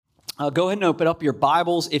go ahead and open up your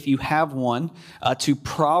Bibles, if you have one, to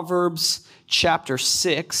Proverbs chapter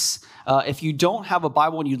 6. If you don't have a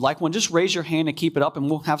Bible and you'd like one, just raise your hand and keep it up, and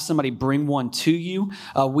we'll have somebody bring one to you.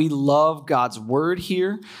 We love God's Word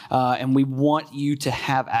here, and we want you to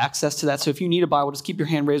have access to that. So if you need a Bible, just keep your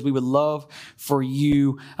hand raised. We would love for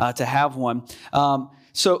you to have one.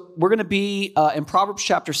 So we're going to be in Proverbs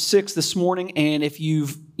chapter 6 this morning, and if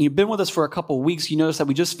you've been with us for a couple of weeks, you notice that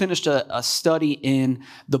we just finished a study in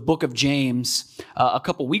the book of James a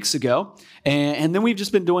couple weeks ago, and then we've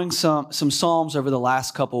just been doing some Psalms over the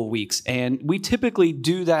last couple of weeks, and we typically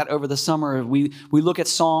do that over the summer. We look at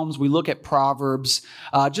Psalms, we look at Proverbs,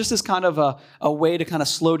 just as kind of a way to kind of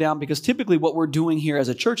slow down, because typically what we're doing here as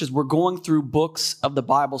a church is we're going through books of the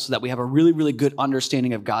Bible so that we have a really, really good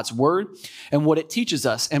understanding of God's Word and what it teaches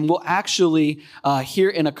us. And we'll actually, here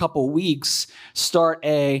in a couple weeks, start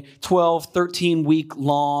a 12, 13 week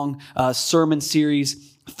long sermon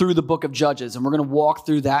series through the book of Judges. And we're going to walk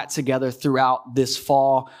through that together throughout this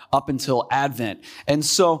fall up until Advent. And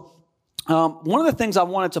so one of the things I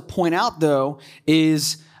wanted to point out, though,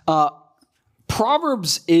 is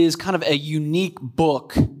Proverbs is kind of a unique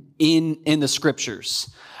book in the scriptures.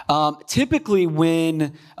 Typically,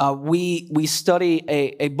 when we study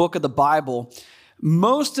a book of the Bible,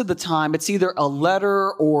 most of the time, it's either a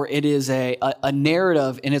letter or it is a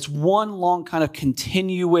narrative, and it's one long kind of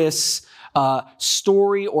continuous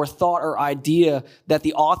story or thought or idea that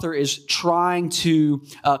the author is trying to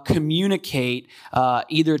communicate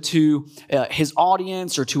either to his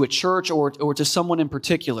audience or to a church or to someone in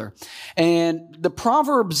particular. And the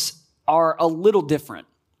Proverbs are a little different.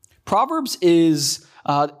 Proverbs is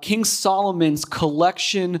King Solomon's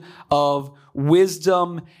collection of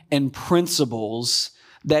wisdom and principles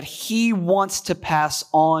that he wants to pass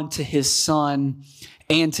on to his son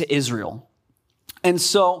and to Israel. And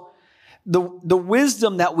so the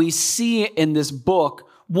wisdom that we see in this book,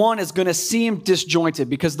 one, is going to seem disjointed,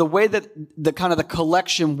 because the way that the kind of the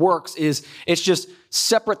collection works is it's just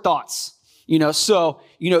separate thoughts. So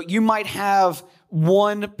you might have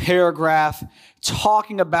one paragraph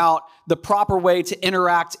talking about the proper way to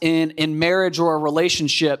interact in marriage or a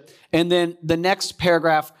relationship, and then the next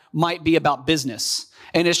paragraph might be about business.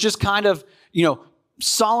 And it's just kind of,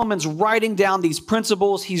 Solomon's writing down these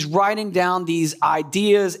principles, he's writing down these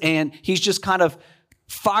ideas, and he's just kind of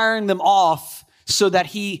firing them off so that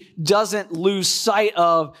he doesn't lose sight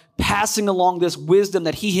of passing along this wisdom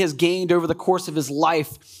that he has gained over the course of his life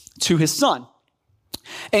to his son.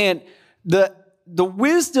 And the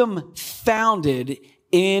wisdom founded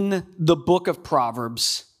in the book of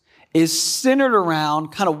Proverbs is centered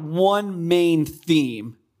around kind of one main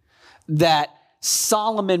theme that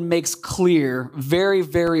Solomon makes clear very,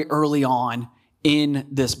 very early on in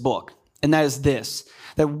this book. And that is this,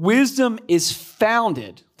 that wisdom is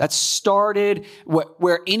founded, that started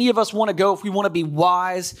where any of us want to go if we want to be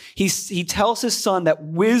wise. He tells his son that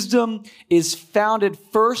wisdom is founded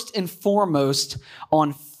first and foremost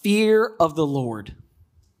on fear of the Lord.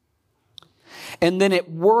 And then it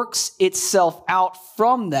works itself out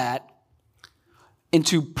from that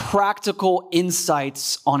into practical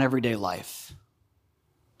insights on everyday life.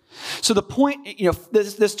 So the point,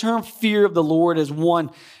 this term fear of the Lord is,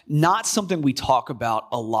 one, not something we talk about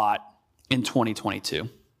a lot in 2022.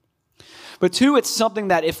 But two, it's something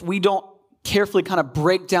that if we don't carefully kind of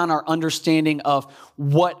break down our understanding of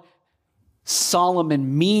what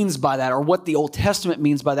Solomon means by that, or what the Old Testament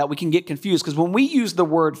means by that, we can get confused. Because when we use the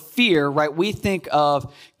word fear, right, we think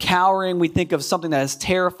of cowering, we think of something that is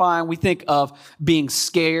terrifying, we think of being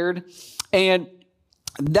scared. And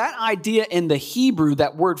that idea in the Hebrew,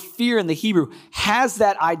 that word fear in the Hebrew, has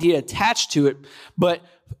that idea attached to it. But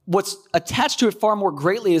what's attached to it far more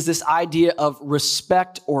greatly is this idea of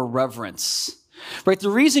respect or reverence. Right? The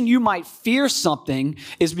reason you might fear something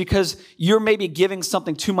is because you're maybe giving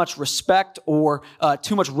something too much respect or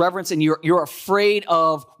too much reverence, and you're afraid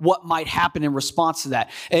of what might happen in response to that.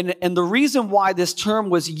 And the reason why this term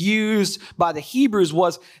was used by the Hebrews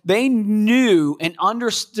was they knew and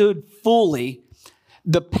understood fully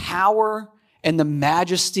the power and the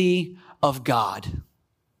majesty of God.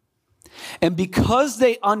 And because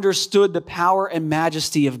they understood the power and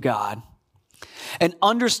majesty of God, and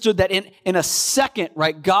understood that in a second,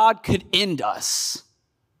 right, God could end us.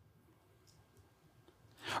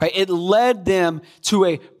 Right? It led them to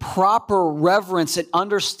a proper reverence and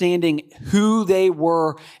understanding who they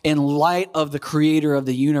were in light of the creator of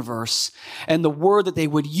the universe. And the word that they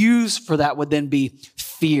would use for that would then be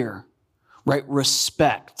fear, right?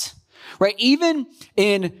 Respect, right? Even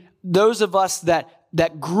in those of us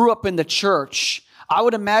that grew up in the church, I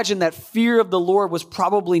would imagine that fear of the Lord was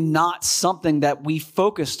probably not something that we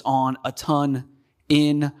focused on a ton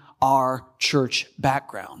in our church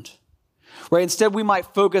background. Right? Instead, we might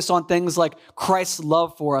focus on things like Christ's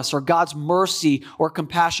love for us or God's mercy or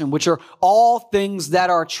compassion, which are all things that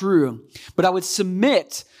are true. But I would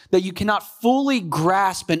submit that you cannot fully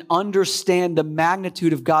grasp and understand the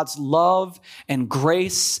magnitude of God's love and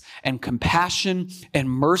grace and compassion and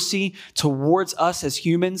mercy towards us as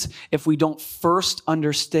humans if we don't first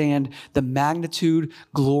understand the magnitude,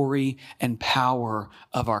 glory, and power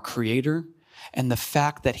of our Creator and the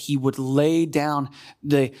fact that He would lay down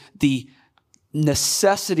the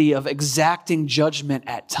necessity of exacting judgment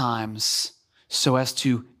at times so as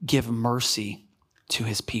to give mercy to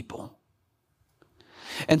His people.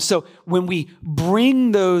 And so when we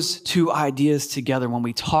bring those two ideas together, when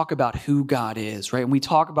we talk about who God is, right, and we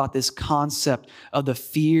talk about this concept of the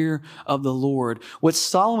fear of the Lord, what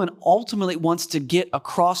Solomon ultimately wants to get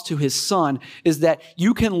across to his son is that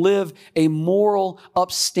you can live a moral,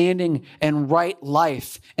 upstanding, and right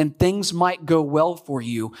life, and things might go well for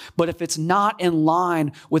you. But if it's not in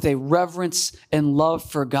line with a reverence and love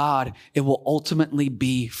for God, it will ultimately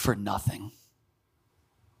be for nothing.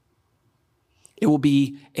 It will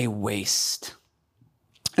be a waste.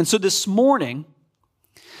 And so this morning,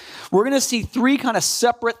 we're going to see three kind of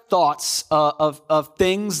separate thoughts of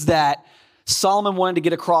things that Solomon wanted to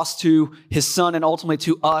get across to his son and ultimately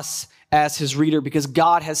to us as his reader, because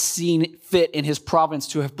God has seen fit in His providence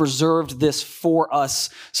to have preserved this for us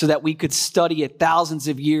so that we could study it thousands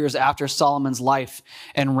of years after Solomon's life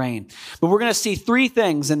and reign. But we're going to see three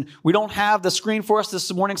things, and we don't have the screen for us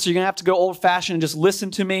this morning, so you're going to have to go old-fashioned and just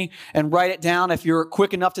listen to me and write it down if you're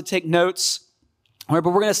quick enough to take notes. All right, but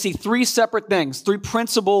we're going to see three separate things, three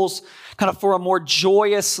principles kind of for a more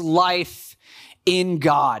joyous life in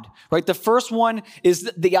God. Right? The first one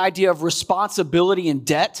is the idea of responsibility and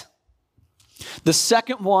debt. The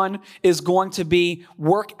second one is going to be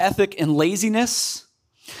work ethic and laziness.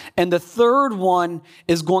 And the third one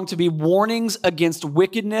is going to be warnings against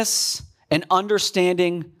wickedness and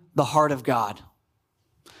understanding the heart of God.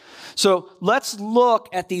 So let's look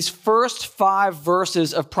at these first 5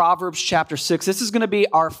 verses of Proverbs chapter 6. This is going to be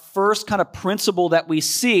our first kind of principle that we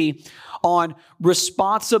see on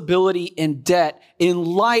responsibility and debt in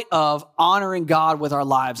light of honoring God with our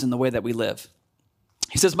lives and the way that we live.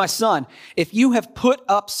 He says, "My son, if you have put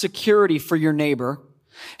up security for your neighbor,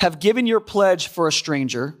 have given your pledge for a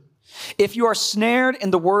stranger, if you are snared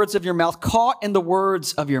in the words of your mouth, caught in the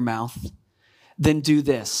words of your mouth, then do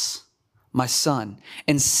this, my son,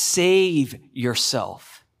 and save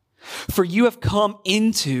yourself. For you have come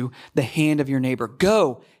into the hand of your neighbor.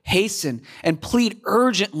 Go, hasten, and plead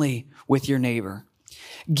urgently with your neighbor.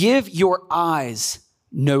 Give your eyes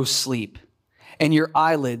no sleep, and your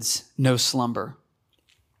eyelids no slumber.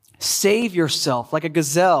 Save yourself like a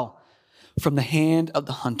gazelle from the hand of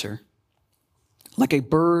the hunter, like a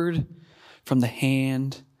bird from the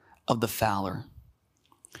hand of the fowler."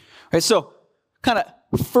 Right, so kind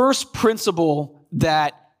of first principle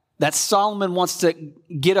that Solomon wants to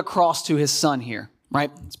get across to his son here,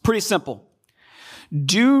 right? It's pretty simple.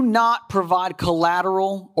 Do not provide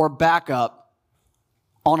collateral or backup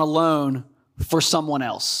on a loan for someone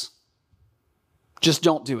else. Just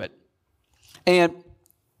don't do it. And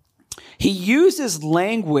he uses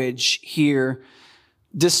language here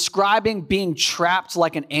describing being trapped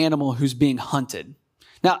like an animal who's being hunted.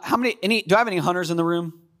 Now, do I have any hunters in the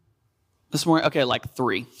room this morning? Okay, like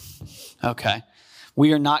 3. Okay.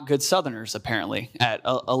 We are not good Southerners, apparently, at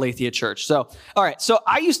Aletheia Church. So, all right. So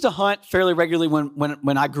I used to hunt fairly regularly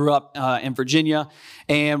when I grew up in Virginia.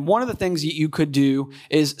 And one of the things you could do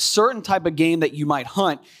is certain type of game that you might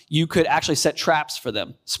hunt, you could actually set traps for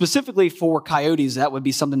them. Specifically for coyotes, that would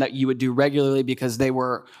be something that you would do regularly because they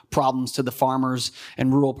were problems to the farmers in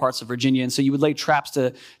rural parts of Virginia. And so you would lay traps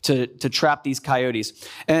to trap these coyotes.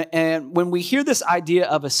 And when we hear this idea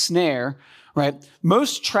of a snare, right?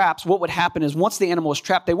 Most traps, what would happen is once the animal was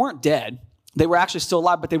trapped, they weren't dead. They were actually still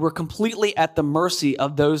alive, but they were completely at the mercy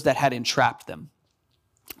of those that had entrapped them,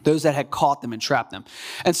 those that had caught them and trapped them.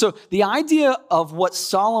 And so the idea of what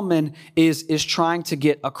Solomon is trying to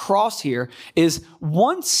get across here is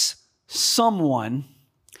once someone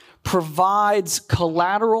provides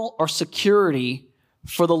collateral or security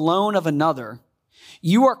for the loan of another,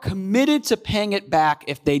 you are committed to paying it back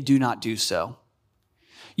if they do not do so.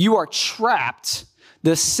 You are trapped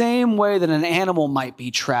the same way that an animal might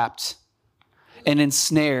be trapped and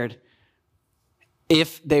ensnared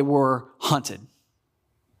if they were hunted.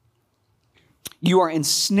 You are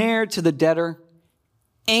ensnared to the debtor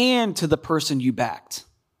and to the person you backed.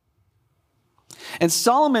 And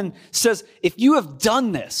Solomon says, if you have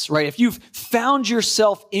done this, right, if you've found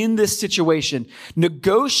yourself in this situation,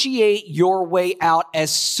 negotiate your way out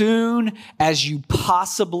as soon as you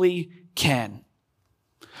possibly can.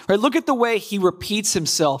 Right, look at the way he repeats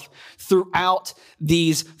himself throughout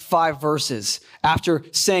these 5 verses after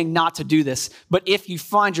saying not to do this. But if you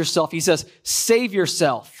find yourself, he says, save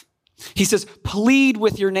yourself. He says, plead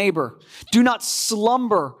with your neighbor. Do not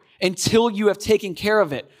slumber until you have taken care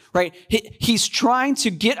of it. Right? He's trying to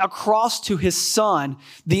get across to his son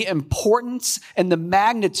the importance and the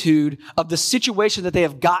magnitude of the situation that they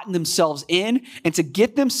have gotten themselves in and to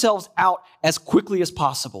get themselves out as quickly as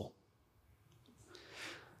possible.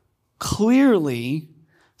 Clearly,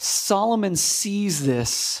 Solomon sees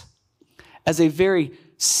this as a very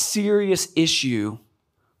serious issue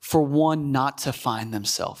for one not to find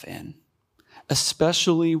themselves in,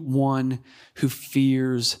 especially one who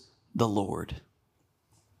fears the Lord.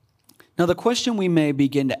 Now, the question we may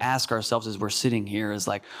begin to ask ourselves as we're sitting here is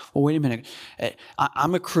like, well, wait a minute.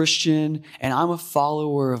 I'm a Christian and I'm a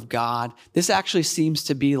follower of God. This actually seems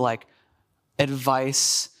to be like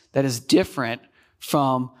advice that is different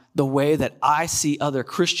from the way that I see other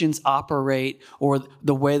Christians operate or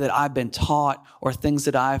the way that I've been taught or things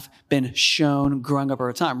that I've been shown growing up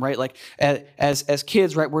over time, right? Like as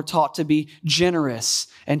kids, right, we're taught to be generous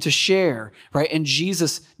and to share, right? And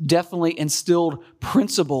Jesus definitely instilled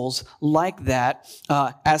principles like that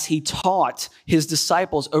as he taught his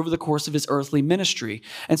disciples over the course of his earthly ministry.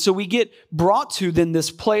 And so we get brought to then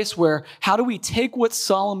this place where how do we take what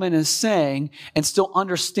Solomon is saying and still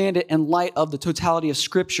understand it in light of the totality of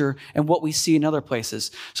Scripture and what we see in other places?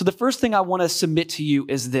 So the first thing I want to submit to you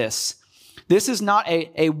is this. This is not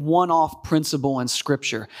a one-off principle in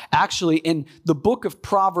Scripture. Actually, in the book of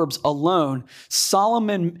Proverbs alone,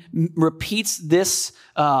 Solomon repeats this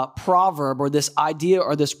proverb or this idea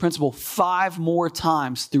or this principle 5 more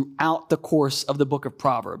times throughout the course of the book of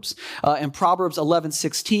Proverbs. In Proverbs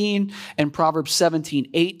 11:16, in Proverbs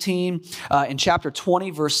 17:18, in chapter 20,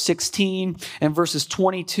 verse 16, and verses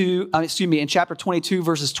 22, in chapter 22,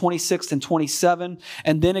 verses 26 and 27,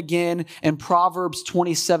 and then again in Proverbs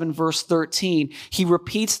 27, verse 13. He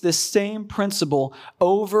repeats this same principle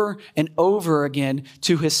over and over again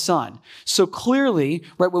to his son. So clearly,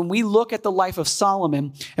 right, when we look at the life of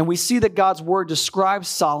Solomon and we see that God's word describes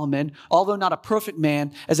Solomon, although not a perfect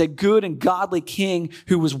man, as a good and godly king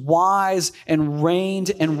who was wise and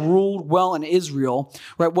reigned and ruled well in Israel,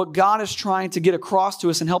 right, what God is trying to get across to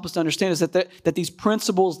us and help us to understand is that these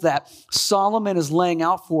principles that Solomon is laying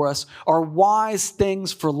out for us are wise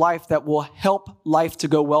things for life that will help life to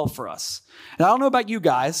go well for us. And I don't know about you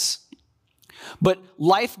guys, but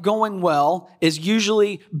life going well is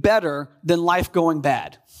usually better than life going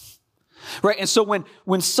bad. Right? And so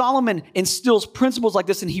when Solomon instills principles like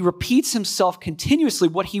this and he repeats himself continuously,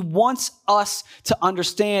 what he wants us to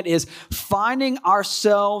understand is finding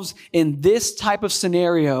ourselves in this type of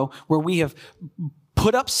scenario where we have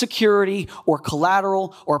put up security or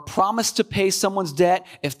collateral or promised to pay someone's debt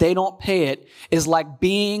if they don't pay it is like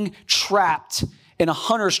being trapped in a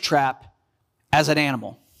hunter's trap as an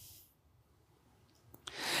animal.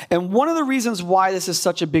 And one of the reasons why this is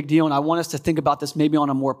such a big deal, and I want us to think about this maybe on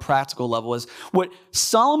a more practical level, is what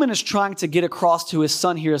Solomon is trying to get across to his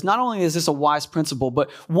son here is not only is this a wise principle, but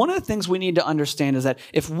one of the things we need to understand is that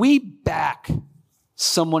if we back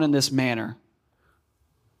someone in this manner,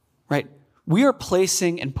 right, we are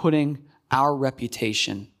placing and putting our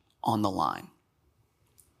reputation on the line.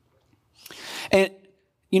 And,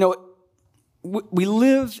 you know, we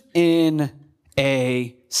live in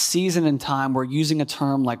a season and time where using a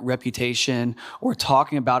term like reputation or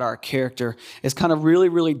talking about our character is kind of really,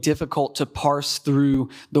 really difficult to parse through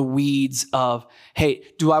the weeds of, hey,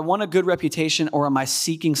 do I want a good reputation or am I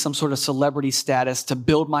seeking some sort of celebrity status to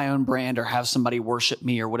build my own brand or have somebody worship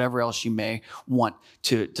me or whatever else you may want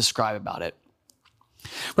to describe about it?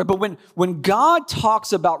 Right, but when God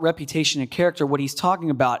talks about reputation and character, what he's talking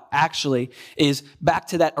about actually is back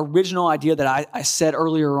to that original idea that I said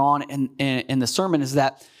earlier on in the sermon, is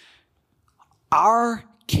that our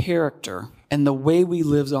character and the way we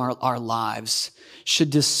live our lives should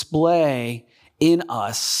display in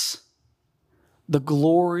us the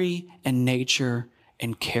glory and nature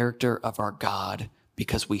and character of our God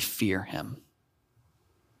because we fear him.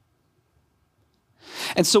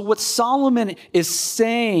 And so what Solomon is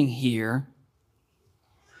saying here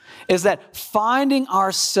is that finding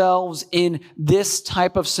ourselves in this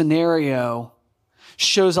type of scenario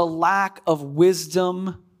shows a lack of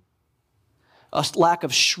wisdom, a lack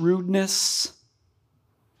of shrewdness,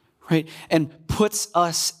 right? And puts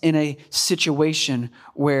us in a situation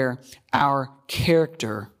where our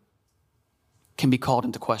character can be called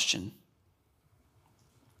into question.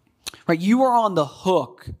 Right? You are on the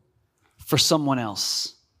hook for someone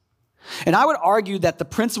else. And I would argue that the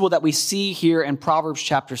principle that we see here in Proverbs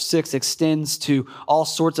chapter 6 extends to all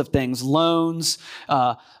sorts of things, loans,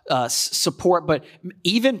 support, but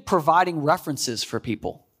even providing references for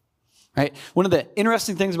people. Right? One of the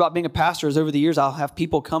interesting things about being a pastor is over the years, I'll have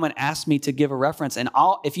people come and ask me to give a reference. And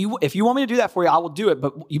if you want me to do that for you, I will do it.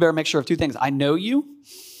 But you better make sure of two things. I know you.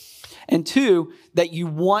 And two, that you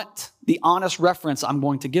want the honest reference I'm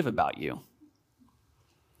going to give about you.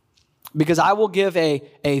 Because I will give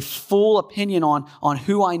a full opinion on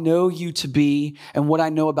who I know you to be and what I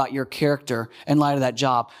know about your character in light of that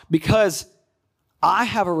job. Because I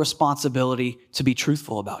have a responsibility to be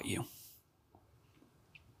truthful about you.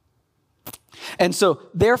 And so,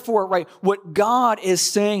 therefore, right, what God is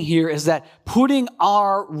saying here is that putting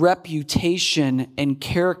our reputation and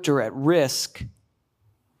character at risk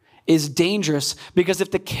is dangerous, because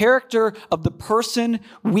if the character of the person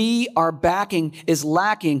we are backing is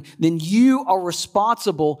lacking, then you are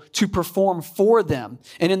responsible to perform for them.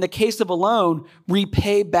 And in the case of a loan,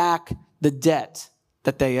 repay back the debt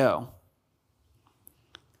that they owe.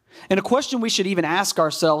 And a question we should even ask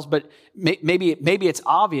ourselves, but maybe it's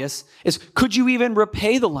obvious, is could you even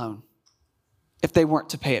repay the loan if they weren't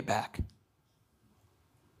to pay it back?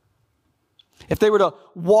 If they were to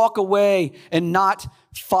walk away and not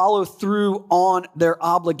follow through on their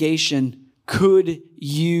obligation, could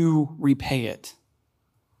you repay it?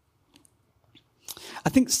 I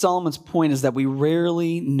think Solomon's point is that we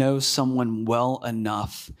rarely know someone well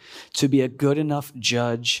enough to be a good enough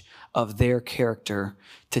judge of their character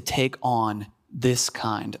to take on this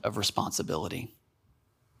kind of responsibility,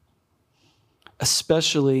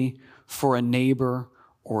 especially for a neighbor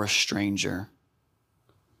or a stranger,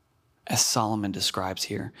 as Solomon describes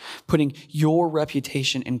here. Putting your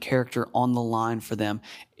reputation and character on the line for them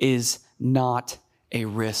is not a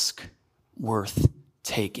risk worth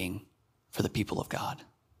taking for the people of God.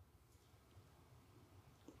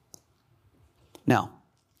 Now,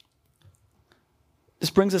 this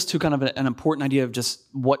brings us to kind of an important idea of just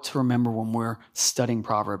what to remember when we're studying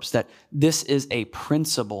Proverbs, that this is a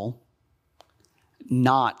principle,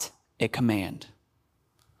 not a command.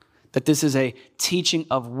 That this is a teaching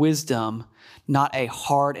of wisdom, not a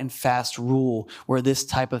hard and fast rule where this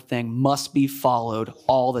type of thing must be followed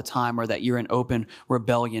all the time, or that you're in open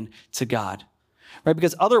rebellion to God. Right?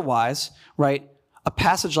 Because otherwise, right, a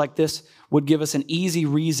passage like this would give us an easy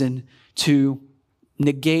reason to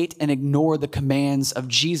negate and ignore the commands of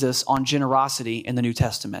Jesus on generosity in the New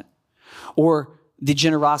Testament, or the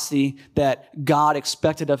generosity that God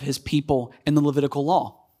expected of his people in the Levitical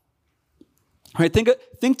law. Right,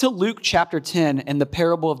 think to Luke chapter 10 and the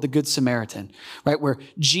parable of the Good Samaritan, right, where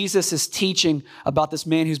Jesus is teaching about this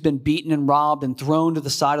man who's been beaten and robbed and thrown to the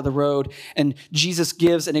side of the road. And Jesus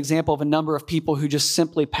gives an example of a number of people who just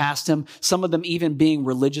simply passed him, some of them even being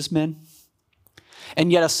religious men. And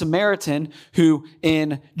yet a Samaritan who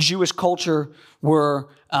in Jewish culture were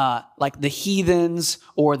like the heathens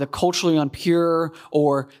or the culturally impure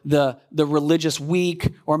or the religious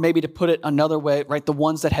weak, or maybe to put it another way, right, the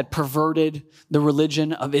ones that had perverted the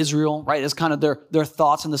religion of Israel, right, is kind of their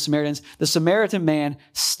thoughts on the Samaritans. The Samaritan man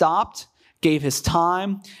stopped, gave his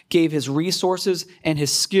time, gave his resources and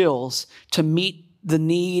his skills to meet the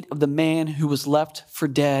need of the man who was left for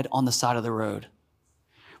dead on the side of the road.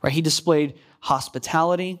 Right, he displayed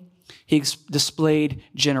hospitality, he displayed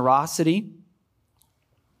generosity,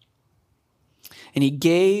 and he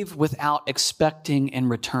gave without expecting in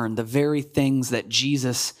return the very things that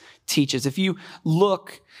Jesus teaches. If you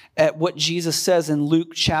look at what Jesus says in Luke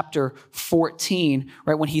chapter 14,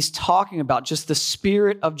 right, when he's talking about just the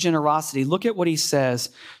spirit of generosity, look at what he says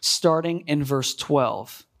starting in verse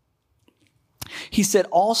 12. He said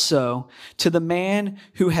also to the man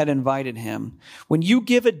who had invited him, when you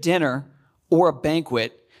give a dinner or a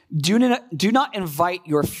banquet, do not invite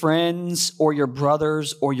your friends or your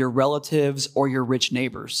brothers or your relatives or your rich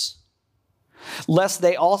neighbors, lest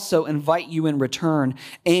they also invite you in return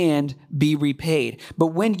and be repaid. But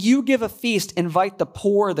when you give a feast, invite the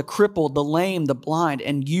poor, the crippled, the lame, the blind,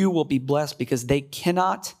 and you will be blessed because they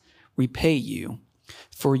cannot repay you,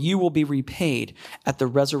 for you will be repaid at the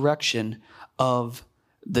resurrection of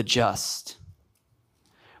the just.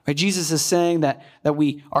 Right? Jesus is saying that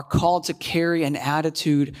we are called to carry an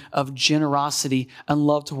attitude of generosity and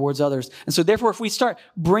love towards others. And so therefore, if we start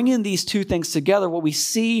bringing these two things together, what we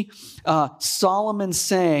see Solomon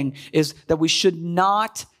saying is that we should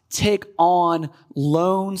not take on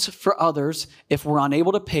loans for others if we're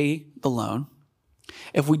unable to pay the loan.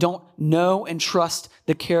 if we don't know and trust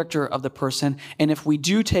the character of the person, and if we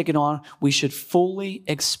do take it on, we should fully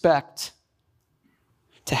expect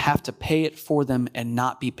to have to pay it for them and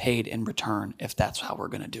not be paid in return if that's how we're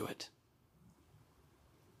going to do it.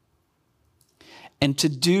 And to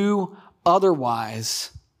do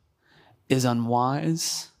otherwise is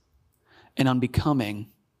unwise and unbecoming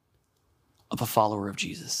of a follower of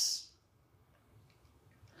Jesus.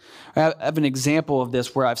 I have an example of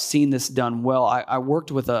this where I've seen this done well. I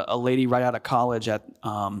worked with a lady right out of college at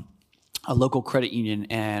a local credit union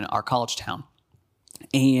in our college town.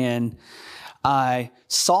 And I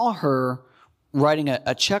saw her writing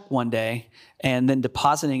a check one day and then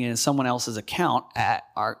depositing it in someone else's account at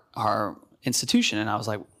our institution. And I was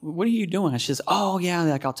like, what are you doing? And she says, oh yeah,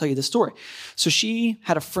 like I'll tell you the story. So she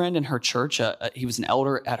had a friend in her church. He was an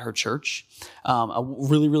elder at her church, a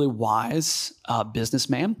really, really wise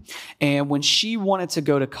businessman. And when she wanted to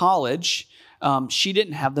go to college, she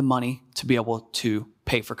didn't have the money to be able to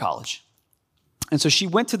pay for college. And so she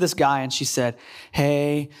went to this guy and she said,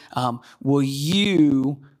 hey, will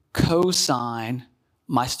you co-sign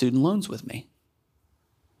my student loans with me?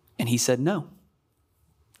 And he said, no.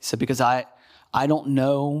 He said, because I don't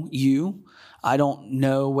know you. I don't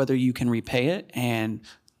know whether you can repay it. And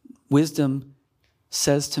wisdom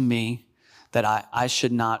says to me that I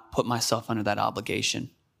should not put myself under that obligation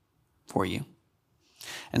for you.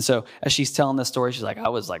 And so as she's telling this story, she's like, I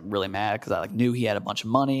was like really mad because I knew he had a bunch of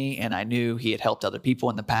money and I knew he had helped other people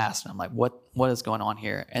in the past. And I'm like, what is going on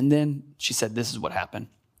here? And then she said, this is what happened.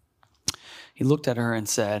 He looked at her and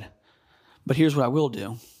said, but here's what I will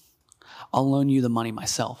do. I'll loan you the money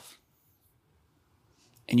myself.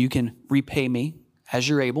 And you can repay me as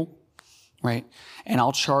you're able, right? And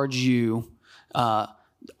I'll charge you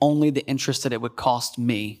only the interest that it would cost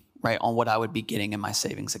me, right, on what I would be getting in my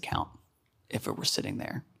savings account if it were sitting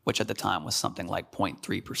there, which at the time was something like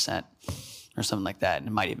 0.3% or something like that. And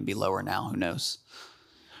it might even be lower now, who knows,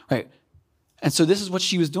 right? And so this is what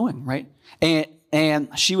she was doing, right? And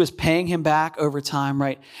she was paying him back over time,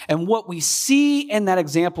 right? And what we see in that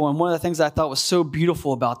example, and one of the things I thought was so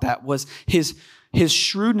beautiful about that was his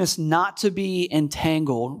shrewdness not to be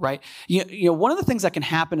entangled, right? You know, one of the things that can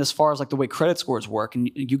happen as far as like the way credit scores work,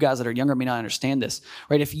 and you guys that are younger may not understand this,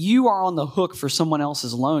 right? If you are on the hook for someone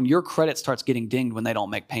else's loan, your credit starts getting dinged when they don't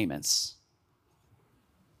make payments.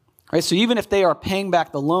 Right? So even if they are paying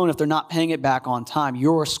back the loan, if they're not paying it back on time,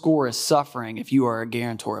 your score is suffering if you are a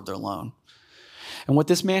guarantor of their loan. And what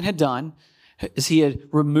this man had done is he had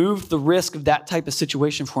removed the risk of that type of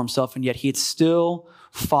situation for himself, and yet he had still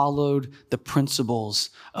followed the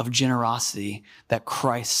principles of generosity that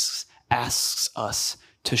Christ asks us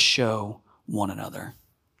to show one another.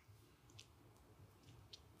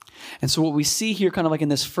 And so what we see here kind of like in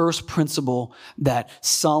this first principle that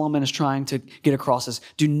Solomon is trying to get across is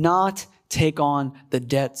do not take on the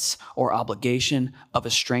debts or obligation of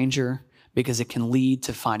a stranger because it can lead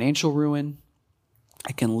to financial ruin.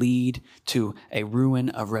 It can lead to a ruin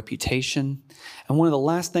of reputation. And one of the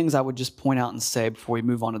last things I would just point out and say before we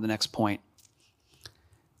move on to the next point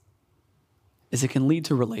is it can lead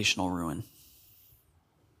to relational ruin.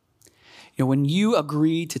 You know, when you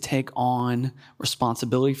agree to take on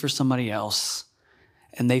responsibility for somebody else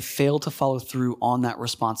and they fail to follow through on that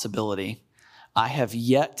responsibility, I have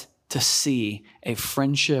yet to see a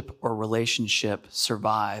friendship or relationship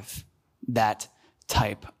survive that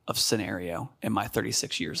type of scenario in my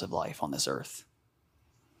 36 years of life on this earth.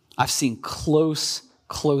 I've seen close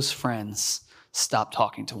friends stop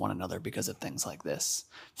talking to one another because of things like this.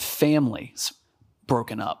 Families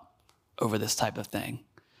broken up over this type of thing.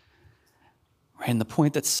 And the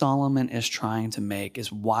point that Solomon is trying to make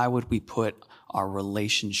is why would we put our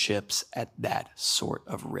relationships at that sort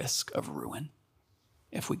of risk of ruin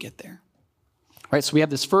if we get there? Right, so we have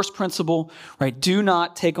this first principle, right? Do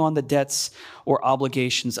not take on the debts or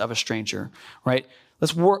obligations of a stranger, right?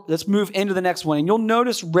 Let's move into the next one. And you'll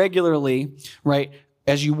notice regularly, right,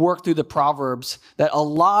 as you work through the Proverbs, that a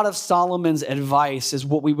lot of Solomon's advice is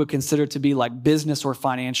what we would consider to be like business or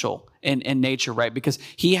financial in nature, right? Because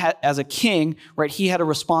he had, as a king, right, he had a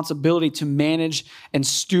responsibility to manage and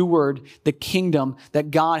steward the kingdom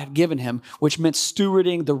that God had given him, which meant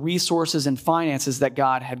stewarding the resources and finances that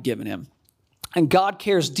God had given him. And God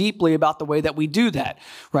cares deeply about the way that we do that,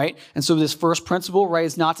 right? And so this first principle, right,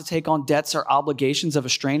 is not to take on debts or obligations of a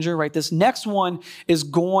stranger, right? This next one is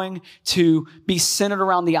going to be centered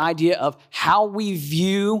around the idea of how we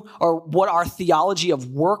view or what our theology of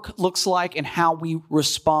work looks like and how we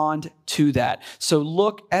respond to that. So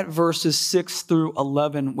look at verses 6 through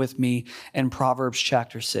 11 with me in Proverbs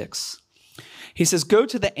chapter 6. He says, go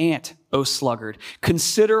to the ant, O sluggard.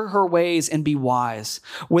 Consider her ways and be wise.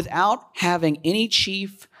 Without having any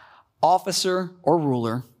chief, officer, or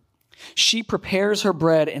ruler, she prepares her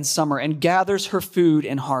bread in summer and gathers her food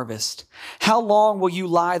in harvest. How long will you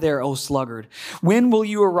lie there, O sluggard? When will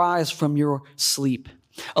you arise from your sleep,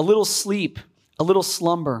 a little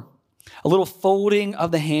slumber, a little folding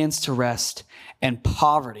of the hands to rest, and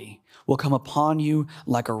poverty will come upon you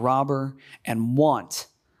like a robber and want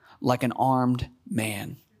like an armed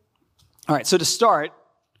man. All right, so to start,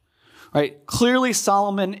 right, clearly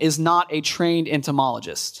Solomon is not a trained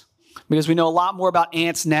entomologist, because we know a lot more about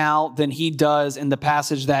ants now than he does in the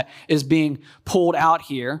passage that is being pulled out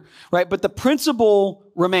here, right? But the principle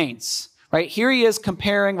remains, right? Here he is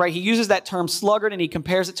comparing, right? He uses that term sluggard and he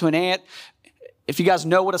compares it to an ant. If you guys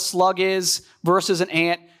know what a slug is versus an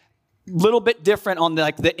ant, little bit different on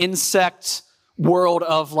the insect world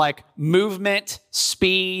of like movement,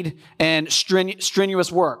 speed, and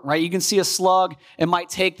strenuous work, right? You can see a slug, it might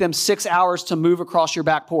take them 6 hours to move across your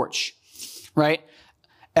back porch, right?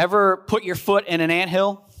 Ever put your foot in an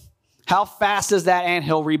anthill? How fast is that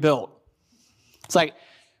anthill rebuilt? It's like,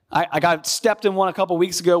 I got stepped in one a couple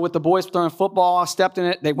weeks ago with the boys throwing football. I stepped in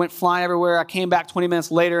it. They went flying everywhere. I came back 20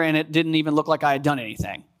 minutes later, and it didn't even look like I had done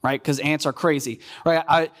anything, right? Because ants are crazy, right?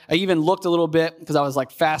 I even looked a little bit because I was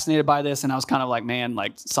like fascinated by this, and I was kind of like, man,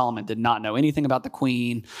 like Solomon did not know anything about the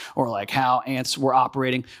queen or like how ants were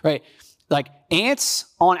operating, right? Like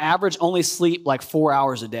ants on average only sleep like 4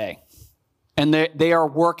 hours a day, and they are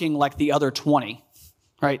working like the other 20,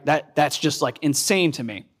 right? That's just like insane to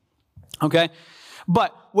me, okay?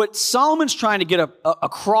 But what Solomon's trying to get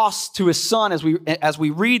across to his son as we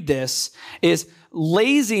read this is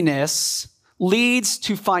laziness leads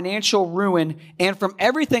to financial ruin. And from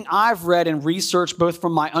everything I've read and researched, both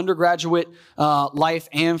from my undergraduate life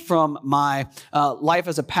and from my life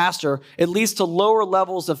as a pastor, it leads to lower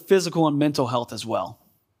levels of physical and mental health as well.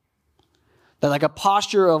 That like a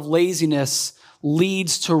posture of laziness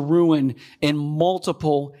leads to ruin in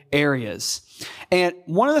multiple areas. And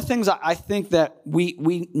one of the things I think that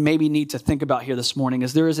we maybe need to think about here this morning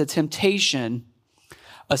is there is a temptation,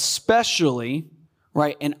 especially,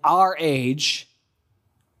 right, in our age,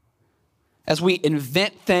 as we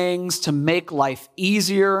invent things to make life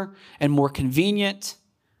easier and more convenient,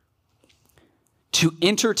 to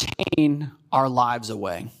entertain our lives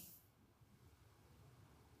away.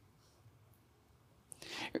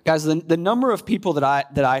 Guys, the number of people that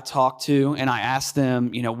I talk to and I ask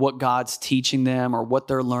them, what God's teaching them or what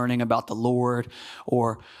they're learning about the Lord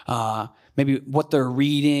or maybe what they're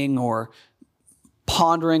reading or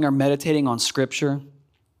pondering or meditating on Scripture.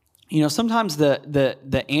 Sometimes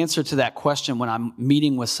the answer to that question when I'm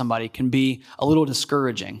meeting with somebody can be a little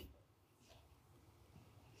discouraging.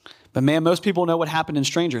 But man, most people know what happened in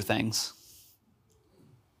Stranger Things.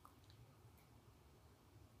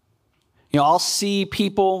 I'll see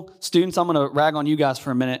people, students, I'm going to rag on you guys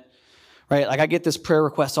for a minute, right? Like I get this prayer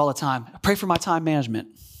request all the time. I pray for my time management.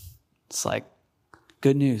 It's like,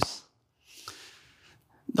 good news.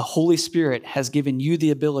 The Holy Spirit has given you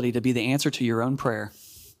the ability to be the answer to your own prayer,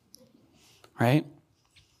 right?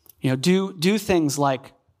 Do things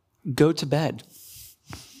like go to bed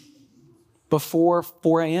before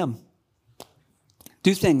 4 a.m.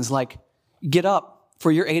 Do things like get up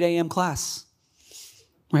for your 8 a.m. class,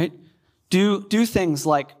 right? Do things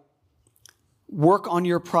like work on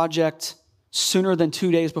your project sooner than 2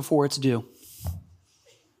 days before it's due.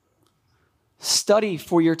 Study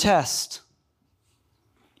for your test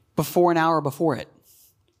before an hour before it,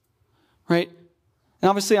 right? And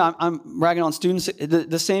obviously I'm ragging on students.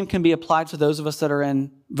 The same can be applied to those of us that are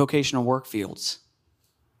in vocational work fields,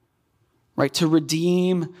 right? To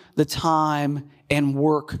redeem the time and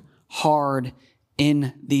work hard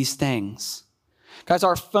in these things. Guys,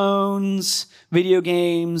 our phones, video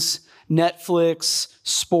games, Netflix,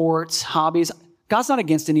 sports, hobbies, God's not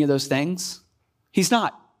against any of those things. He's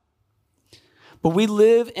not. But we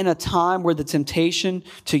live in a time where the temptation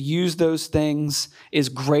to use those things is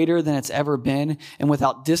greater than it's ever been. And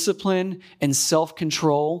without discipline and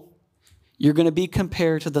self-control, you're going to be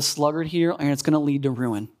compared to the sluggard here, and it's going to lead to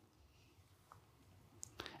ruin.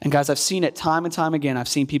 And guys, I've seen it time and time again. I've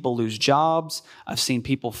seen people lose jobs. I've seen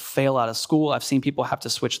people fail out of school. I've seen people have to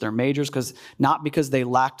switch their majors not because they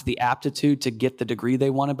lacked the aptitude to get the degree they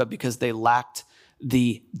wanted, but because they lacked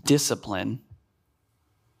the discipline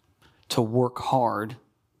to work hard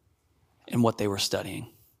in what they were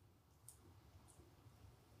studying.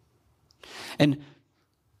 And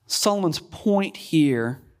Solomon's point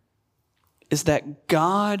here is that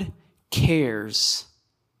God cares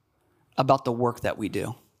about the work that we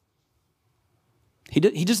do.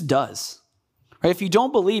 He just does. right? If you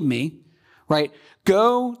don't believe me, right,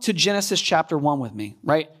 go to Genesis chapter 1 with me,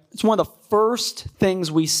 right? It's one of the first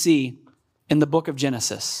things we see in the book of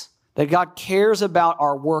Genesis, that God cares about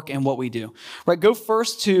our work and what we do, right? Go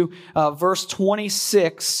first to verse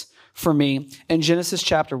 26 for me in Genesis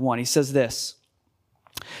chapter 1. He says this,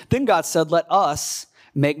 "Then God said, let us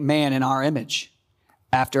make man in our image,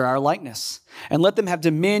 after our likeness, and let them have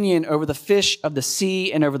dominion over the fish of the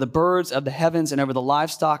sea and over the birds of the heavens and over the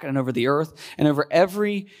livestock and over the earth and over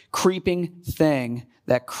every creeping thing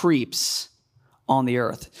that creeps on the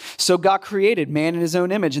earth." So God created man in his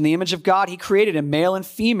own image. In the image of God, he created him, male and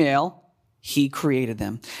female, he created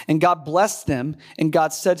them. And God blessed them, and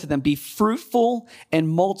God said to them, "Be fruitful and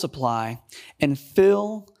multiply and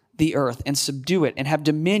fill the earth and subdue it and have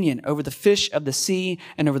dominion over the fish of the sea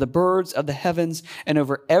and over the birds of the heavens and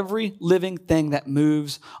over every living thing that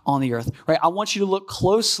moves on the earth." Right? I want you to look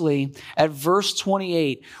closely at verse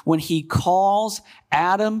 28 when he calls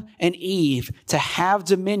Adam and Eve to have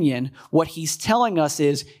dominion. What he's telling us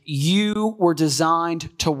is you were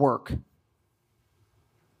designed to work.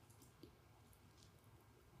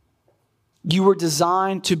 You were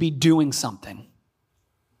designed to be doing something.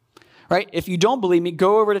 Right? If you don't believe me,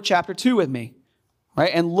 go over to chapter 2 with me,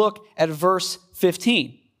 right? And look at verse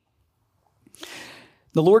 15.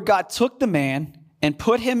 "The Lord God took the man and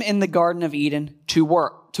put him in the Garden of Eden to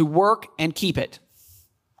work and keep it."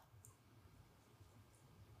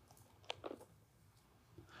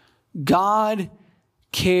 God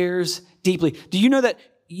cares deeply. Do you know that,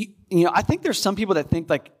 I think there's some people that think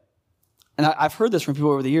like, and I've heard this from people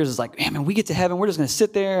over the years, it's like, man, we get to heaven, we're just going to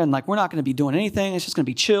sit there and like, we're not going to be doing anything. It's just going to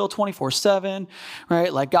be chill 24/7,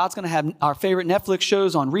 right? Like God's going to have our favorite Netflix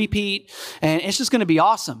shows on repeat and it's just going to be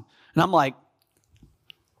awesome. And I'm like,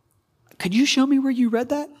 could you show me where you read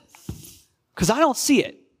that? Because I don't see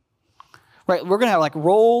it, right? We're going to have like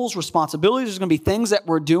roles, responsibilities. There's going to be things that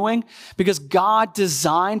we're doing because God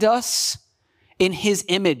designed us in his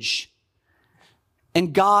image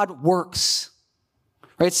and God works.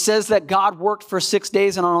 Right? It says that God worked for 6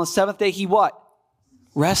 days and on the seventh day he what?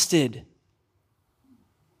 Rested.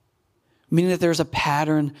 Meaning that there's a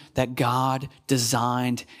pattern that God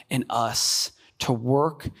designed in us to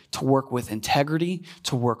work with integrity,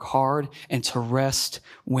 to work hard, and to rest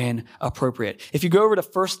when appropriate. If you go over to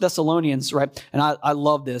 1 Thessalonians, right, and I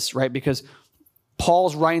love this, right, because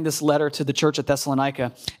Paul's writing this letter to the church at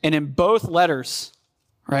Thessalonica, and in both letters,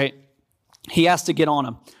 right, he has to get on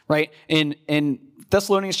them, right? In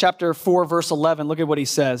Thessalonians chapter 4, verse 11, look at what he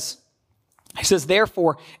says. He says,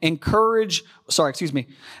 therefore, verse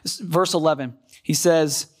 11, he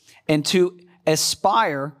says, and to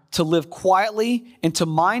aspire to live quietly and to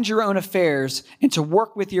mind your own affairs and to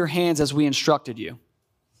work with your hands as we instructed you.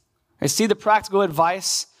 I see the practical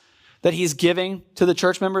advice that he's giving to the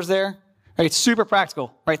church members there. Right, it's super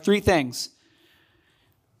practical, right? 3 things.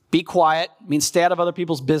 Be quiet, means stay out of other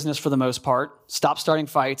people's business for the most part. Stop starting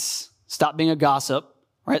fights. Stop being a gossip,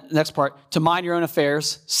 right? Next part, to mind your own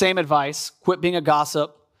affairs. Same advice. Quit being a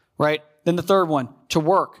gossip, right? Then the third one, to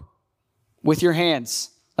work with your hands.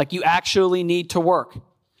 Like you actually need to work,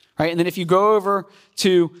 right? And then if you go over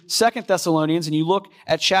to 2 Thessalonians and you look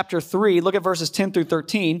at chapter 3, look at verses 10 through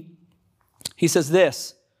 13. He says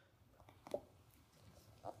this,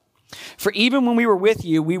 for even when we were with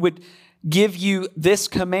you, we would give you this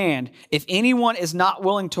command. If anyone is not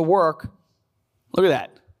willing to work, look at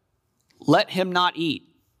that. Let him not eat.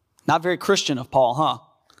 Not very Christian of Paul, huh?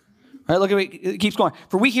 Right, look at it, it keeps going.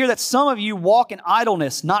 For we hear that some of you walk in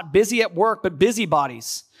idleness, not busy at work, but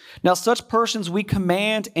busybodies. Now such persons we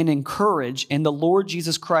command and encourage in the Lord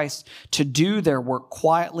Jesus Christ to do their work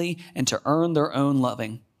quietly and to earn their own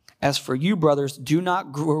living. As for you, brothers, do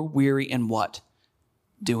not grow weary in what?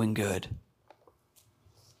 Doing good.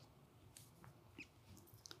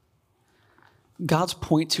 God's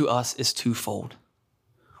point to us is twofold.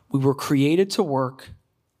 We were created to work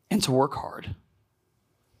and to work hard.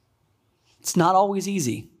 It's not always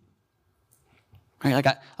easy. Right?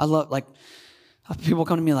 Like I love, like, people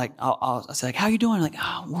come to me like, I'll say, like, how you doing? Like,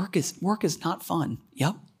 work is not fun.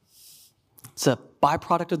 Yep. It's a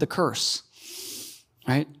byproduct of the curse.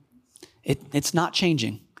 Right? It's not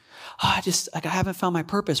changing. I haven't found my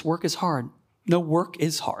purpose. Work is hard. No, work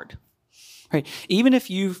is hard. Right? Even if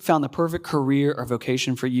you found the perfect career or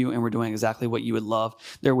vocation for you and were doing exactly what you would love,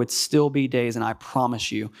 there would still be days, and I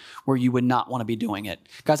promise you, where you would not want to be doing it.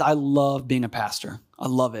 Guys, I love being a pastor. I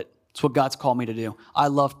love it. It's what God's called me to do. I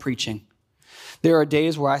love preaching. There are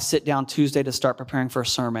days where I sit down Tuesday to start preparing for a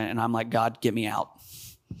sermon, and I'm like, God, get me out.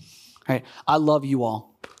 Right? I love you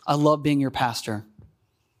all. I love being your pastor.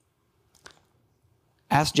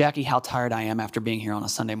 Ask Jackie how tired I am after being here on a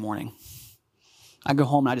Sunday morning. I go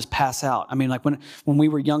home and I just pass out. I mean, like when we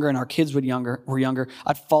were younger and our kids were younger,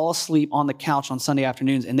 I'd fall asleep on the couch on Sunday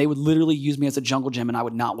afternoons and they would literally use me as a jungle gym and I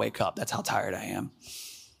would not wake up. That's how tired I am.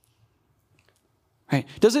 Right?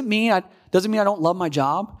 Doesn't mean I don't love my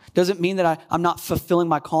job. Doesn't mean that I'm not fulfilling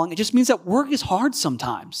my calling. It just means that work is hard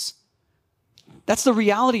sometimes. That's the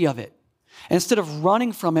reality of it. And instead of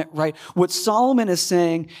running from it, right, what Solomon is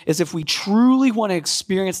saying is if we truly want to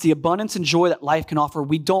experience the abundance and joy that life can offer,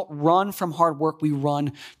 we don't run from hard work, we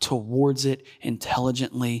run towards it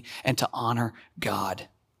intelligently and to honor God.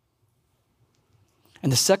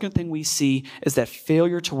 And the second thing we see is that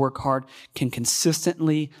failure to work hard can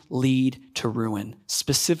consistently lead to ruin,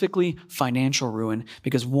 specifically financial ruin,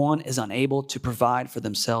 because one is unable to provide for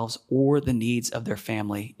themselves or the needs of their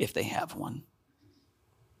family if they have one.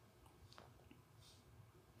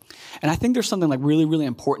 And I think there's something like really, really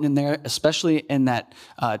important in there, especially in that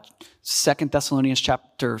 2 Thessalonians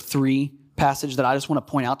chapter 3 passage that I just want to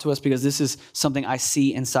point out to us because this is something I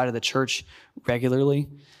see inside of the church regularly.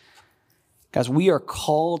 Guys, we are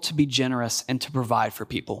called to be generous and to provide for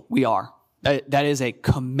people. We are. That is a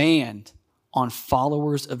command on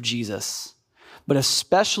followers of Jesus, but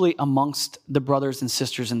especially amongst the brothers and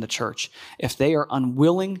sisters in the church. If they are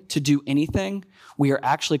unwilling to do anything, we are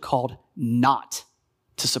actually called not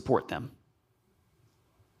to support them.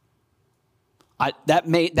 That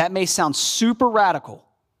may sound super radical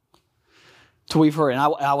to what we've heard, and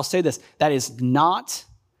I will say this, that is not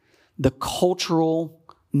the cultural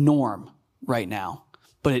norm right now,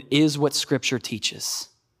 but it is what Scripture teaches.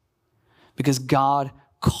 Because God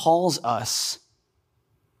calls us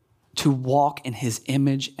to walk in His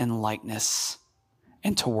image and likeness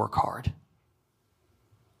and to work hard.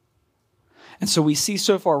 And so we see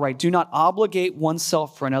so far, right, do not obligate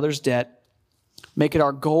oneself for another's debt. Make it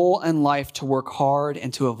our goal in life to work hard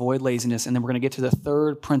and to avoid laziness. And then we're going to get to the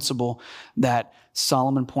third principle that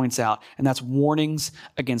Solomon points out, and that's warnings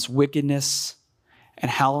against wickedness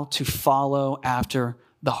and how to follow after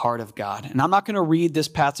the heart of God. And I'm not going to read this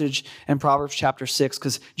passage in Proverbs chapter 6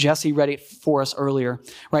 because Jesse read it for us earlier,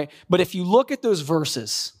 right? But if you look at those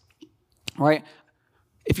verses, right,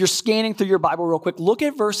 if you're scanning through your Bible real quick, look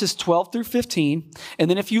at verses 12 through 15. And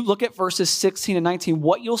then if you look at verses 16 and 19,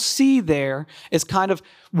 what you'll see there is kind of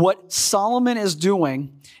what Solomon is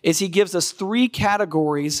doing is he gives us three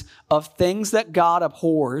categories of things that God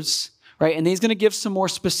abhors, right? And he's going to give some more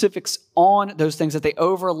specifics on those things that they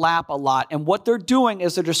overlap a lot. And what they're doing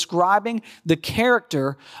is they're describing the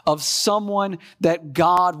character of someone that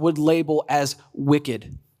God would label as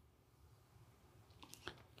wicked.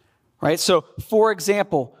 Right? So, for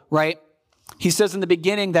example, right, he says in the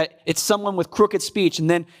beginning that it's someone with crooked speech. And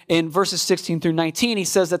then in verses 16 through 19, he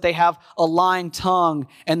says that they have a lying tongue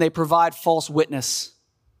and they provide false witness.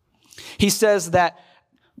 He says that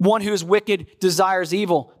one who is wicked desires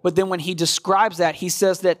evil. But then when he describes that, he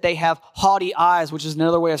says that they have haughty eyes, which is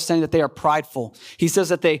another way of saying that they are prideful. He says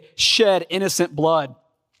that they shed innocent blood.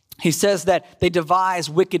 He says that they devise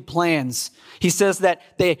wicked plans. He says that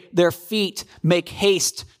their feet make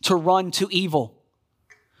haste to run to evil.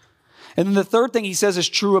 And then the third thing he says is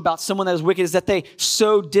true about someone that is wicked is that they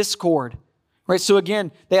sow discord. Right? So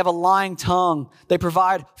again, they have a lying tongue. They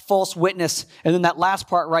provide false witness. And then that last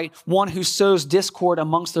part, right? One who sows discord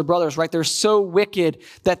amongst their brothers, right? They're so wicked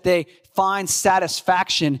that they find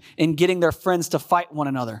satisfaction in getting their friends to fight one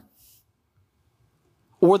another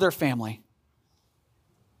or their family.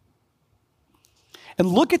 And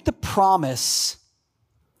look at the promise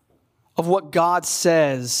of what God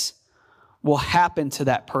says will happen to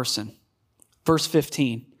that person. Verse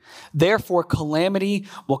 15. Therefore, calamity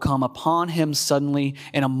will come upon him suddenly.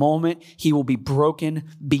 In a moment, he will be broken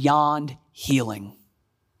beyond healing.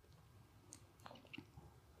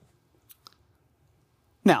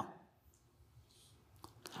 Now,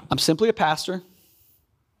 I'm simply a pastor,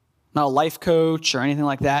 not a life coach or anything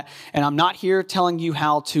like that, and I'm not here telling you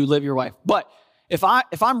how to live your life. But if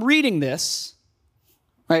I'm reading this,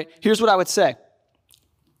 right, here's what I would say.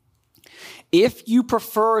 If you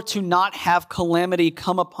prefer to not have calamity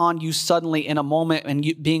come upon you suddenly in a moment and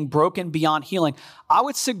you being broken beyond healing, I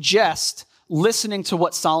would suggest listening to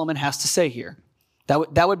what Solomon has to say here.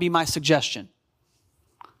 That would be my suggestion.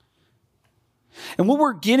 And what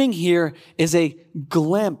we're getting here is a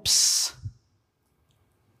glimpse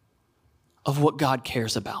of what God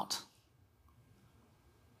cares about.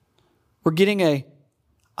 We're getting an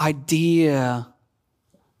idea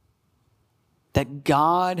that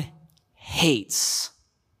God hates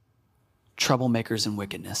troublemakers and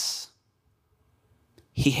wickedness.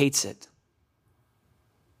 He hates it.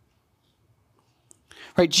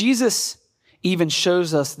 Right? Jesus even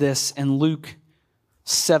shows us this in Luke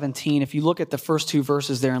 17, if you look at the first two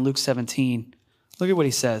verses there in Luke 17, look at what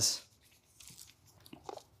he says.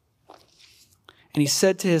 And he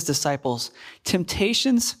said to his disciples,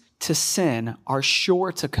 temptations to sin are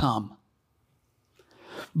sure to come,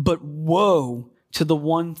 but woe to the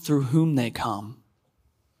one through whom they come.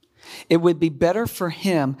 It would be better for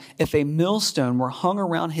him if a millstone were hung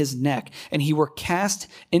around his neck and he were cast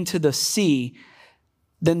into the sea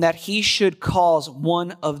than that he should cause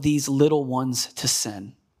one of these little ones to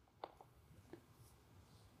sin.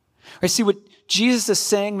 I see what Jesus is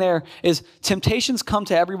saying there is temptations come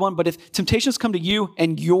to everyone, but if temptations come to you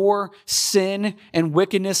and your sin and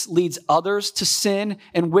wickedness leads others to sin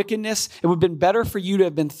and wickedness, it would have been better for you to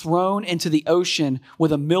have been thrown into the ocean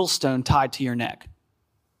with a millstone tied to your neck.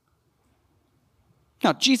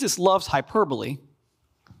 Now, Jesus loves hyperbole,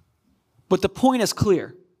 but the point is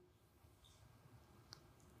clear.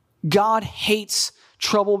 God hates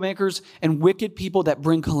troublemakers and wicked people that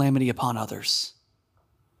bring calamity upon others.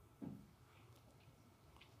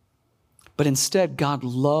 But instead, God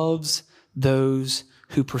loves those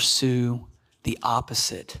who pursue the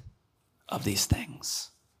opposite of these things.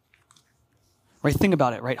 Right? Think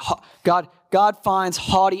about it, right? God finds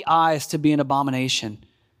haughty eyes to be an abomination,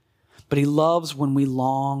 but he loves when we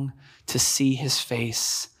long to see his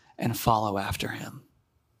face and follow after him.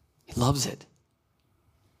 He loves it.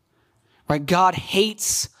 Right? God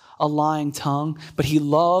hates a lying tongue, but he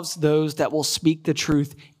loves those that will speak the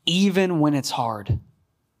truth even when it's hard.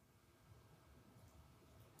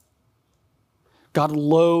 God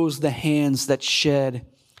loathes the hands that shed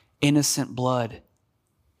innocent blood,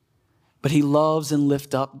 but he loves and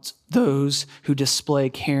lifts up those who display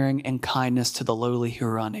caring and kindness to the lowly who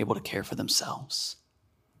are unable to care for themselves.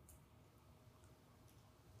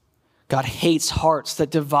 God hates hearts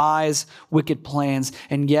that devise wicked plans,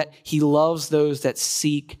 and yet he loves those that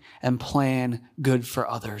seek and plan good for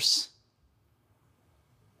others.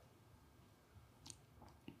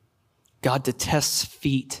 God detests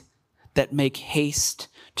feet that make haste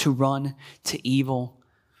to run to evil,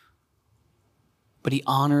 but he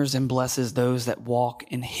honors and blesses those that walk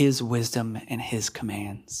in his wisdom and his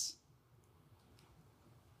commands.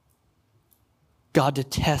 God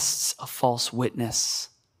detests a false witness,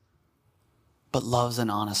 but loves an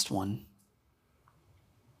honest one.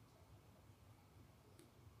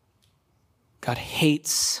 God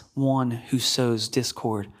hates one who sows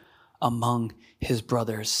discord among his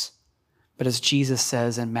brothers. But as Jesus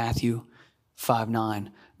says in Matthew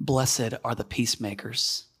 5:9, blessed are the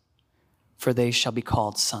peacemakers, for they shall be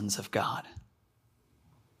called sons of God.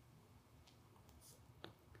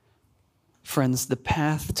 Friends, the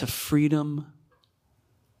path to freedom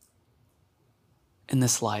in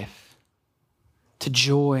this life, to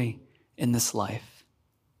joy in this life,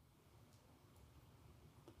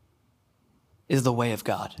 is the way of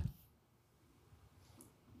God,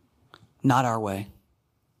 not our way.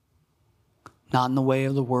 Not in the way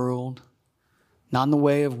of the world, not in the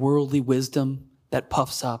way of worldly wisdom that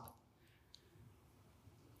puffs up,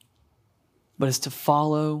 but is to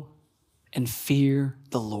follow and fear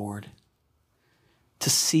the Lord, to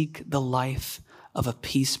seek the life of a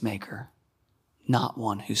peacemaker, not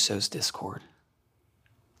one who sows discord.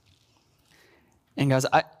 And guys,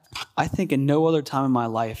 I think in no other time in my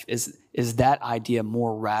life is that idea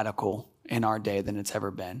more radical in our day than it's ever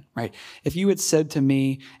been, right? If you had said to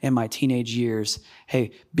me in my teenage years,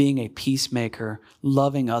 hey, being a peacemaker,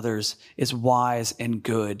 loving others is wise and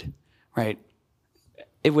good, right?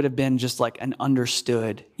 It would have been just like an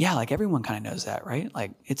understood, yeah, like everyone kind of knows that, right?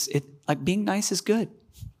 Like like being nice is good,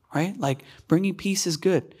 right? Like bringing peace is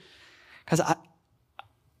good. Because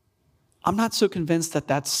I'm not so convinced that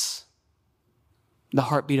that's the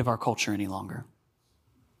heartbeat of our culture any longer.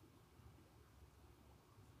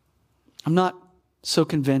 I'm not so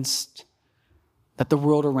convinced that the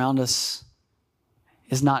world around us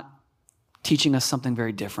is not teaching us something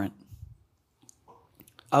very different.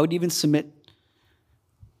 I would even submit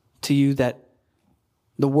to you that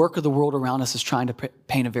the work of the world around us is trying to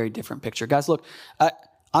paint a very different picture. Guys, look,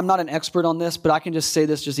 I'm not an expert on this, but I can just say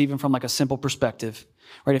this just even from like a simple perspective,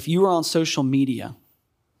 right? If you are on social media,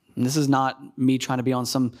 and this is not me trying to be on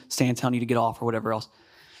some stand telling you to get off or whatever else,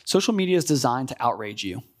 social media is designed to outrage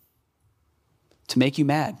you, to make you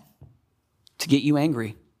mad, to get you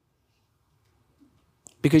angry.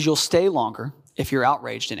 Because you'll stay longer if you're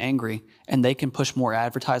outraged and angry, and they can push more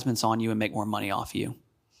advertisements on you and make more money off you.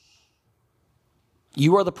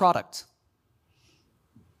 You are the product.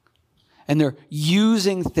 And they're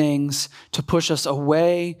using things to push us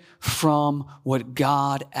away from what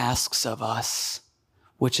God asks of us,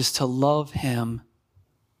 which is to love him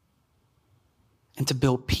and to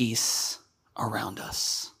build peace around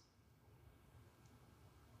us.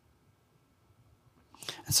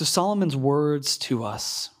 And so Solomon's words to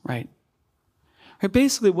us, right?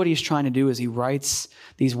 Basically what he's trying to do is he writes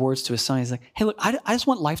these words to his son. He's like, hey, look, I just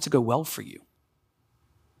want life to go well for you.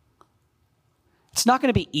 It's not going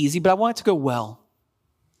to be easy, but I want it to go well.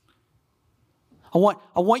 I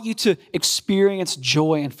want you to experience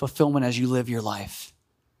joy and fulfillment as you live your life.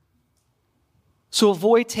 So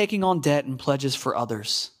avoid taking on debt and pledges for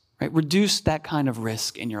others, right? Reduce that kind of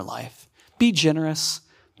risk in your life. Be generous,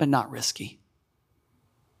 but not risky.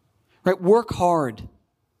 Right? Work hard.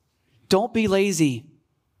 Don't be lazy.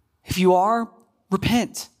 If you are,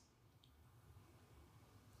 repent.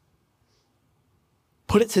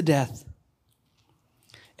 Put it to death.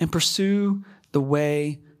 And pursue the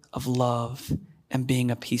way of love and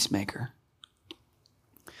being a peacemaker.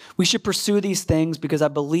 We should pursue these things because I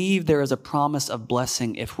believe there is a promise of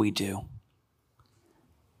blessing if we do.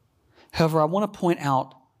 However, I want to point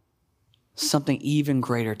out something even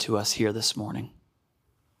greater to us here this morning.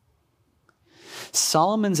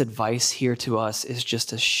 Solomon's advice here to us is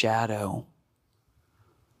just a shadow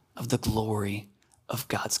of the glory of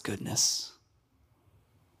God's goodness.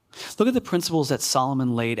 Look at the principles that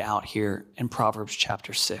Solomon laid out here in Proverbs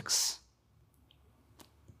chapter 6.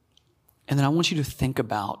 And then I want you to think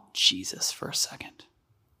about Jesus for a second.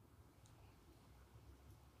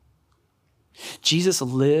 Jesus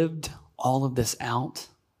lived all of this out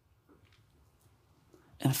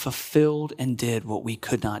and fulfilled and did what we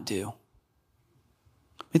could not do.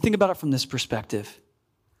 I mean, think about it from this perspective,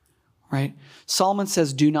 right? Solomon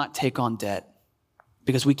says, do not take on debt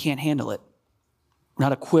because we can't handle it. We're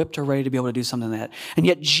not equipped or ready to be able to do something like that. And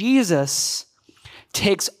yet Jesus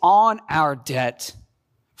takes on our debt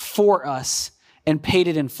for us and paid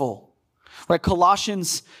it in full. Right?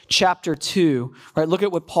 Colossians chapter 2, right? Look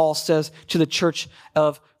at what Paul says to the church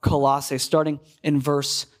of Colossae, starting in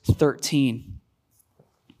verse 13.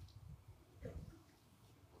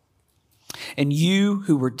 And you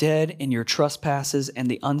who were dead in your trespasses and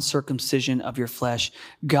the uncircumcision of your flesh,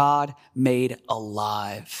 God made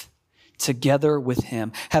alive together with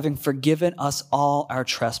him, having forgiven us all our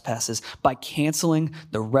trespasses by canceling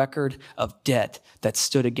the record of debt that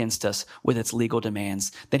stood against us with its legal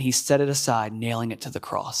demands. Then he set it aside, nailing it to the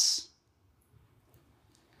cross.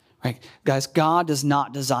 Right? Guys, God does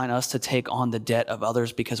not design us to take on the debt of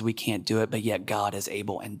others because we can't do it, but yet God is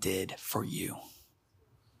able and did for you.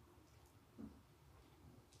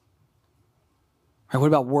 Right, what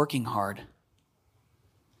about working hard?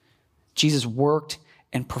 Jesus worked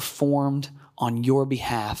and performed on your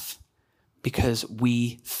behalf because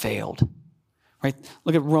we failed. Right?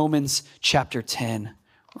 Look at Romans chapter 10,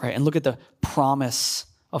 right? And look at the promise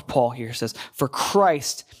of Paul here. It says, for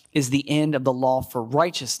Christ is the end of the law for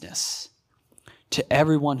righteousness to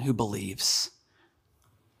everyone who believes.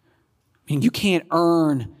 I mean, you can't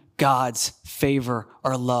earn God's favor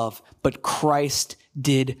or love, but Christ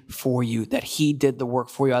did for you, that he did the work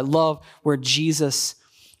for you. I love where Jesus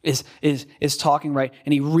is talking, right?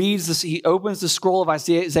 And he reads this, he opens the scroll of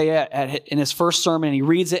Isaiah in his first sermon, and he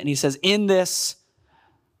reads it, and he says, in this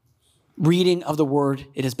reading of the word,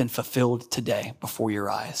 it has been fulfilled today before your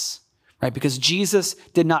eyes, right? Because Jesus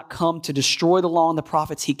did not come to destroy the law and the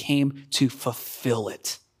prophets. He came to fulfill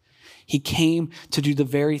it. He came to do the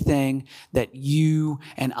very thing that you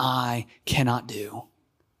and I cannot do,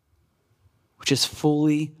 which is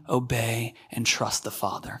fully obey and trust the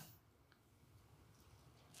Father.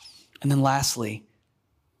 And then lastly,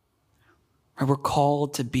 we're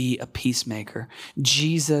called to be a peacemaker.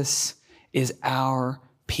 Jesus is our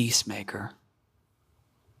peacemaker,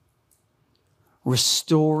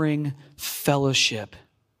 restoring fellowship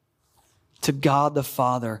to God the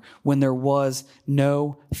Father when there was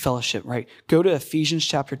no fellowship, right? Go to Ephesians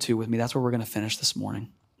chapter 2 with me. That's where we're going to finish this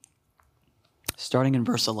morning. Starting in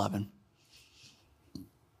verse 11.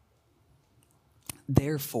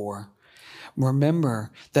 Therefore,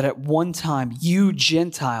 remember that at one time you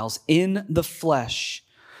Gentiles in the flesh,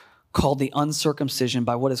 called the uncircumcision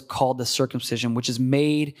by what is called the circumcision, which is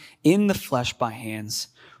made in the flesh by hands.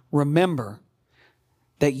 Remember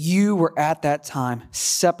that you were at that time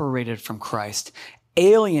separated from Christ,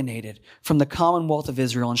 alienated from the commonwealth of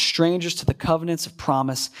Israel, and strangers to the covenants of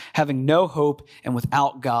promise, having no hope and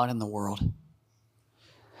without God in the world.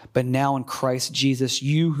 But now in Christ Jesus,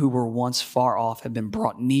 you who were once far off have been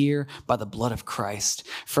brought near by the blood of Christ.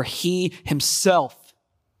 For he himself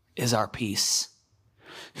is our peace,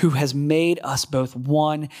 who has made us both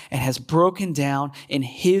one and has broken down in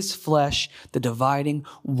his flesh the dividing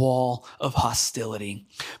wall of hostility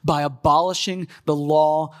by abolishing the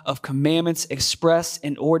law of commandments expressed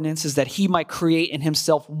in ordinances, that he might create in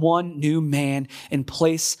himself one new man in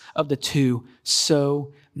place of the two,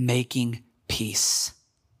 so making peace,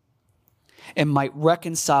 and might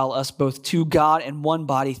reconcile us both to God in one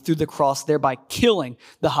body through the cross, thereby killing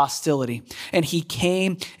the hostility. And he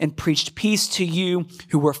came and preached peace to you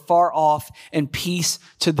who were far off and peace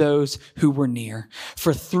to those who were near.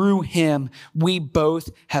 For through him we both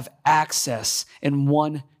have access in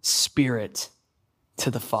one Spirit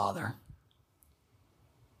to the Father.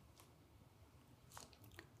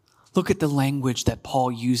 Look at the language that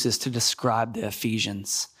Paul uses to describe the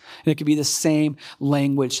Ephesians. And it could be the same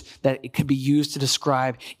language that it could be used to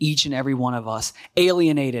describe each and every one of us.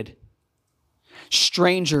 Alienated,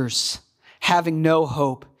 strangers, having no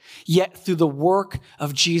hope. Yet through the work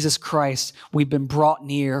of Jesus Christ, we've been brought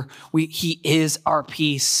near. He is our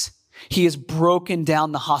peace. He has broken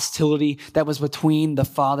down the hostility that was between the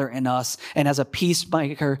Father and us. And as a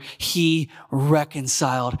peacemaker, he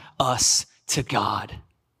reconciled us to God.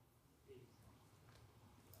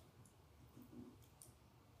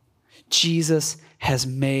 Jesus has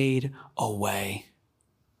made a way.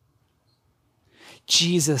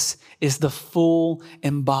 Jesus is the full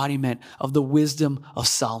embodiment of the wisdom of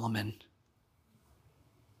Solomon.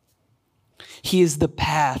 He is the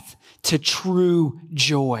path to true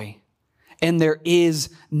joy, and there is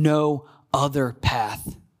no other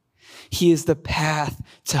path. He is the path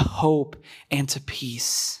to hope and to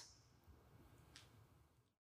peace.